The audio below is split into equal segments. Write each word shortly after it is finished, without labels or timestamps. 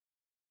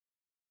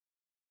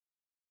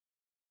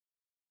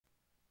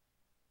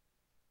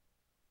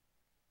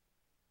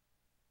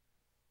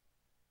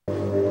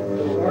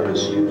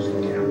artists used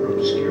the camera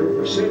obscura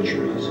for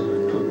centuries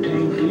to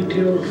obtain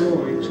detailed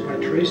drawings by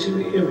tracing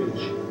the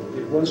image.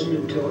 It wasn't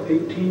until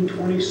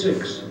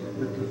 1826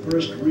 that the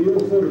first real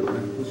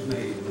photograph was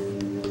made.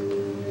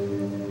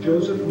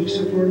 Joseph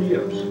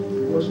Nicephore-Niepce,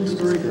 who wasn't a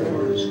very good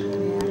artist, he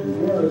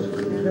was a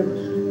good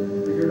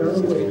chemist, figured out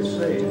a way to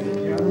save the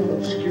camera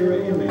obscura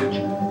image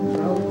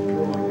without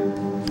drawing it.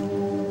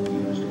 He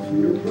used a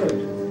pewter plate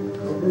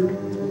covered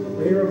with a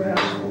layer of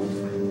asphalt.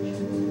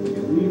 When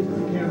you leave the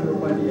camera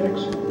by the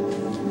exit, you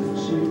can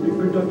see a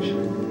reproduction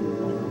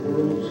of the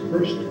world's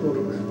first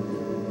photograph.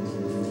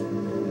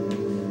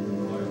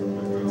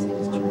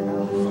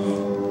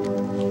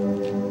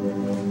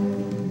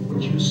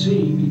 What you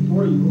see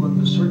before you on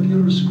the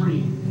circular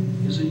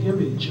screen is an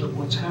image of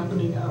what's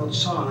happening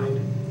outside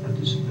at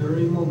this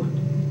very moment.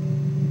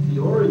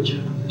 The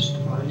origin of this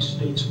device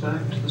dates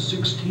back to the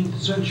 16th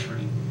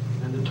century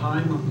and the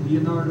time of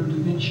Leonardo da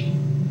Vinci,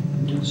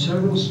 who did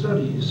several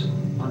studies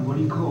on what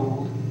he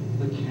called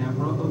the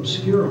camera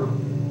obscura,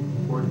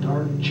 or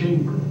dark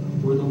chamber,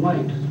 where the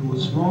light through a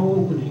small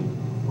opening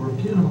or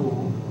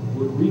pinhole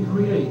would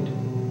recreate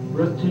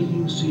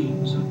breathtaking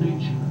scenes of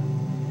nature.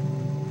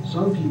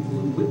 Some people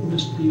who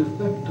witnessed the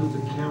effect of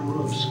the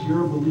camera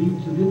obscura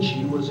believed Da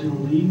Vinci was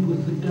in league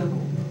with the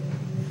devil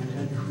and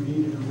had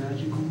created a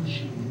magical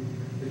machine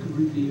that could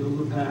reveal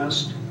the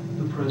past,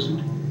 the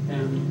present,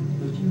 and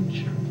the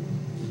future.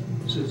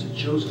 Since it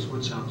shows us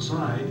what's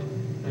outside,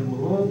 and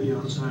will all be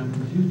outside in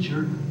the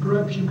future,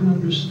 perhaps you can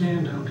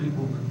understand how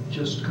people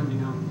just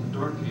coming out of the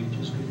Dark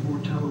Ages before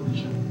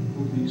television,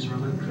 movies, or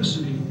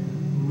electricity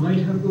might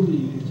have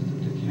believed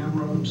that the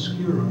camera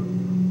obscura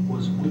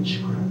was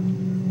witchcraft.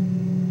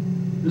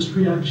 This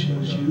reaction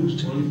was used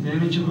to the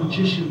advantage of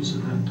magicians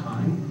at that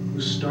time,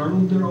 who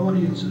startled their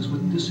audiences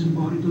with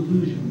disembodied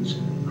illusions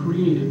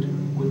created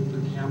with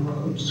the camera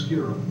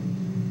obscura.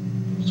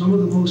 Some of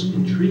the most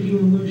intriguing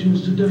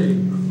illusions today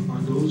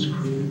are those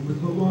created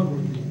with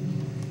holography.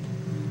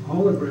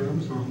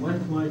 Holograms are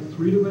lifelike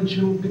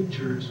three-dimensional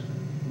pictures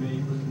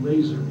made with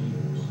laser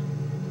beams.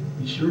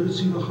 Be sure to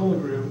see the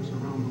holograms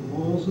around the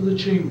walls of the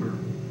chamber